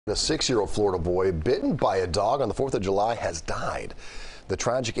A 6-year-old Florida boy bitten by a dog on the 4th of July has died. The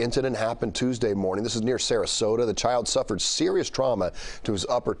tragic incident happened Tuesday morning. This is near Sarasota. The child suffered serious trauma to his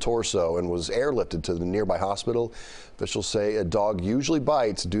upper torso and was airlifted to the nearby hospital. Officials say a dog usually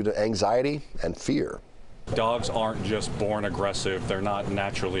bites due to anxiety and fear. Dogs aren't just born aggressive, they're not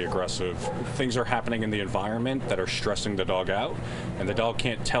naturally aggressive. Things are happening in the environment that are stressing the dog out, and the dog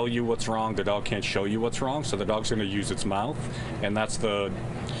can't tell you what's wrong, the dog can't show you what's wrong, so the dog's going to use its mouth, and that's the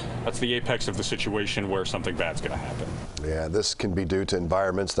apex of the situation where something bad's going to happen. Yeah, this can be due to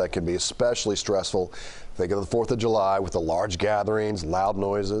environments that can be especially stressful. Think of the 4th of July with the large gatherings, loud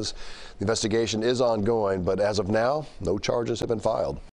noises. The investigation is ongoing, but as of now, no charges have been filed.